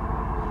up!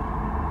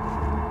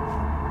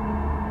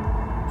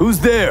 Who's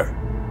there?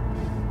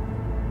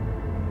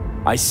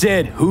 I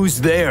said,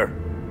 who's there?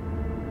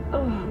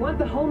 Want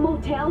the whole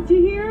motel to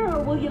hear,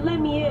 or will you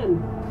let me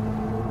in?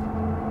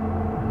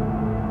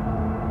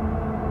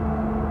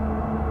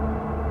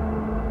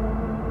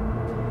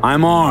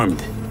 I'm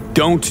armed.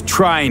 Don't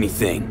try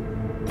anything.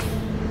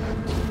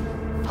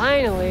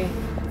 Finally.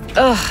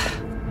 Ugh.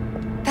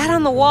 That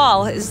on the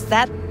wall, is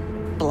that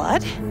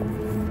blood?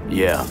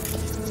 Yeah.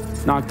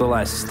 Knocked the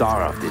last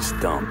star off this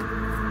dump.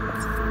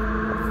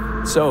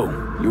 So,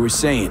 you were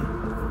saying,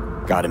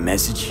 got a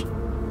message?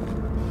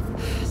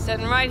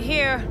 Sitting right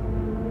here.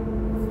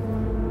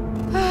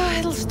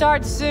 It'll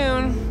start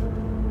soon.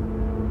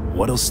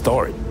 What'll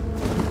start?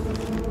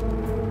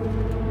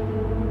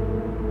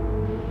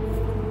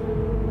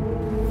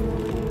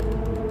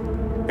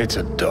 It's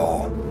a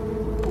doll.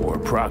 Or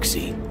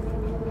proxy.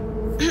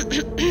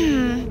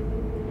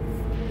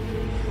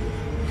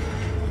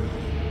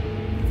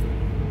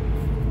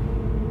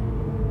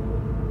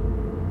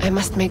 I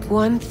must make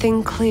one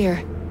thing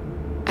clear.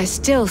 I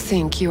still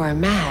think you are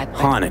mad.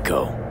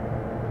 Hanako.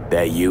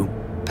 That you?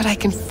 But I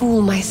can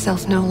fool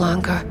myself no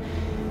longer.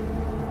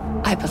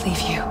 I believe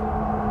you.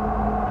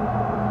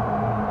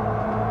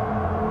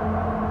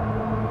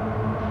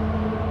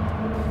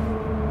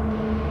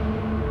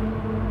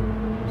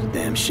 It's a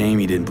damn shame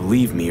you didn't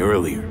believe me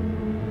earlier.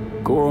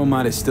 Goro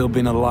might have still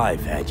been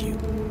alive, had you.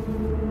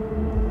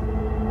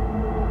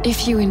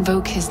 If you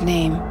invoke his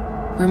name,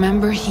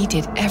 remember he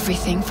did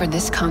everything for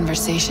this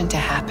conversation to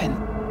happen.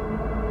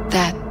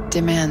 That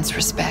demands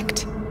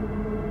respect.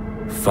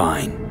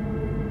 Fine.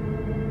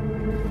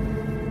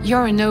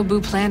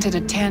 Yorinobu planted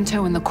a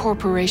Tanto in the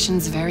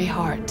corporation's very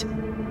heart.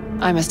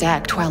 I must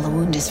act while the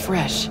wound is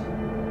fresh.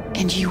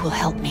 And you will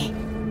help me.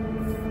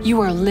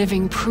 You are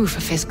living proof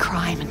of his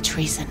crime and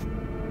treason.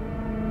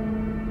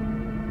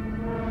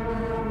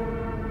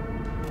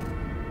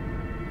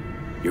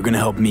 You're gonna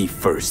help me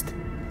first.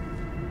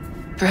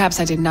 Perhaps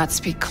I did not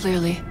speak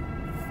clearly.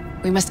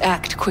 We must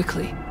act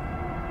quickly.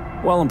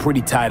 Well, I'm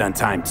pretty tight on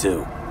time,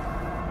 too.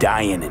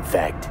 Dying, in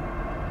fact.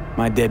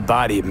 My dead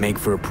body would make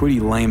for a pretty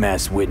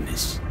lame-ass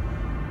witness.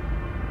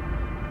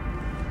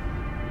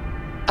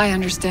 I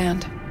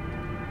understand.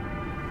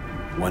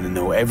 Want to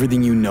know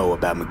everything you know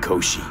about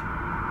Mikoshi.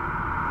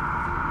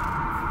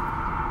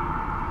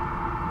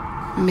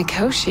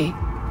 Mikoshi?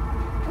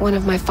 One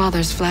of my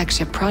father's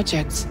flagship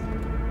projects.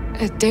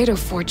 A data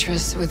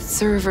fortress with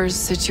servers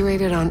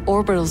situated on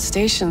orbital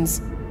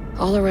stations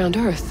all around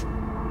Earth.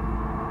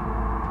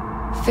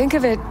 Think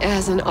of it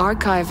as an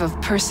archive of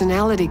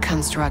personality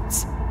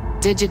constructs,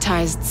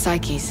 digitized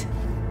psyches.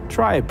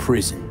 Try a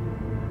prison.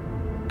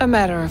 A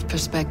matter of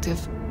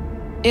perspective.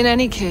 In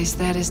any case,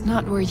 that is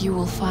not where you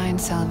will find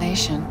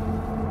salvation.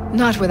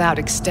 Not without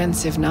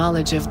extensive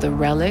knowledge of the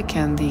relic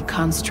and the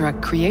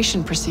construct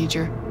creation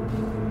procedure.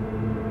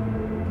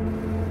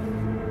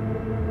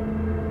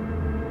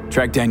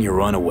 Track down your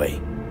runaway.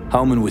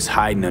 Hellman was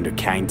hiding under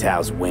Kang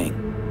Tao's wing.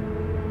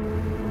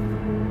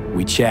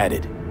 We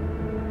chatted.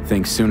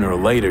 Think sooner or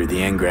later the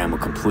engram will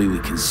completely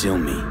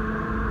consume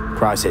me.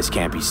 Process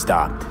can't be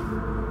stopped.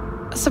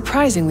 A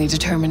surprisingly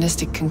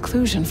deterministic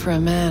conclusion for a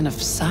man of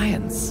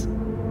science.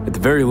 At the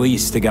very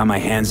least, I got my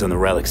hands on the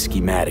relic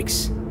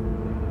schematics.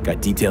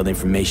 Got detailed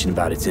information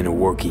about its inner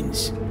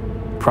workings.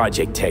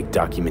 Project tech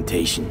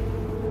documentation.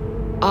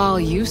 All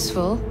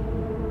useful.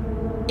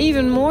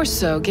 Even more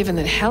so given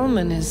that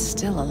Hellman is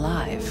still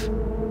alive.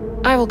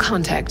 I will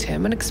contact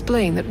him and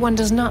explain that one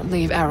does not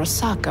leave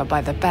Arasaka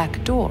by the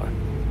back door.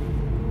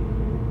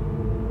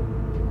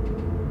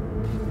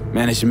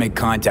 Managed to make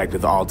contact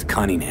with Alt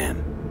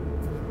Cunningham.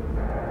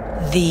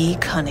 The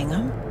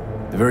Cunningham?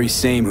 The very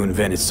same who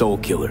invented Soul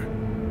Killer.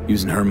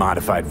 Using her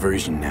modified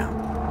version now.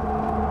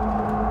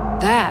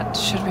 That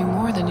should be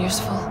more than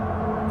useful.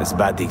 That's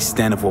about the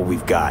extent of what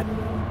we've got.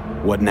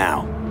 What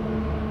now?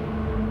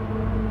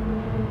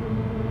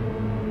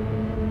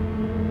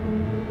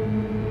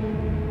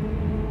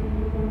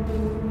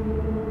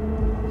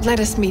 Let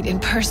us meet in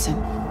person.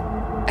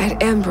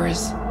 At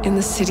Embers, in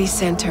the city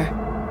center.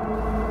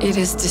 It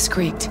is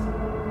discreet.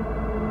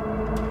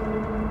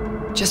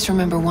 Just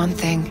remember one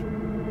thing.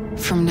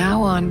 From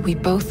now on, we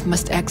both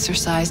must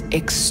exercise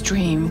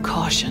extreme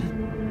caution.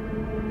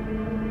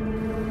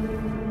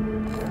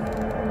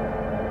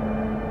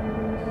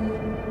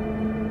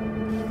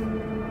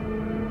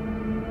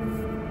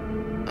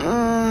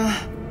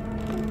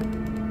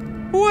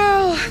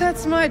 Well,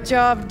 that's my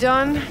job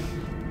done.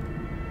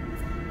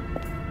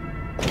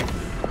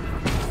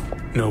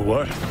 Know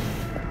what?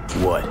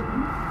 What?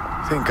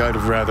 Think I'd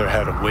have rather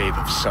had a wave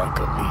of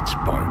Saka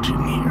elites barge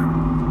in here.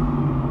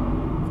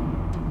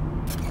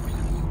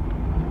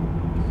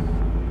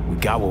 We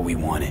got what we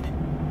wanted.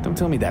 Don't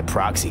tell me that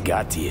proxy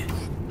got to you.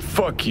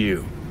 Fuck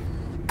you.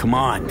 Come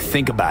on,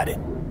 think about it.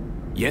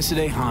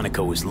 Yesterday,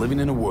 Hanako was living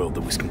in a world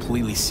that was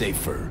completely safe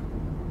for her.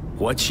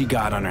 What's she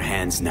got on her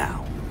hands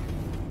now?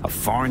 A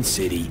foreign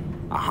city,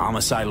 a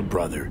homicidal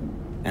brother,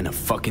 and a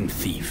fucking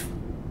thief.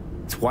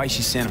 It's why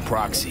she sent a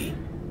proxy.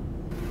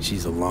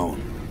 She's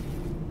alone.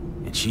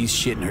 And she's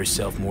shitting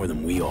herself more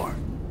than we are.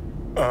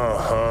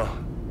 Uh-huh.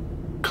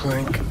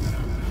 Clink.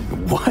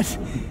 What?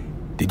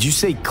 Did you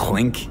say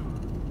clink?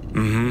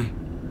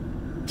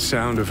 Mm-hmm.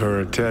 Sound of her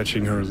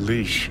attaching her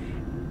leash.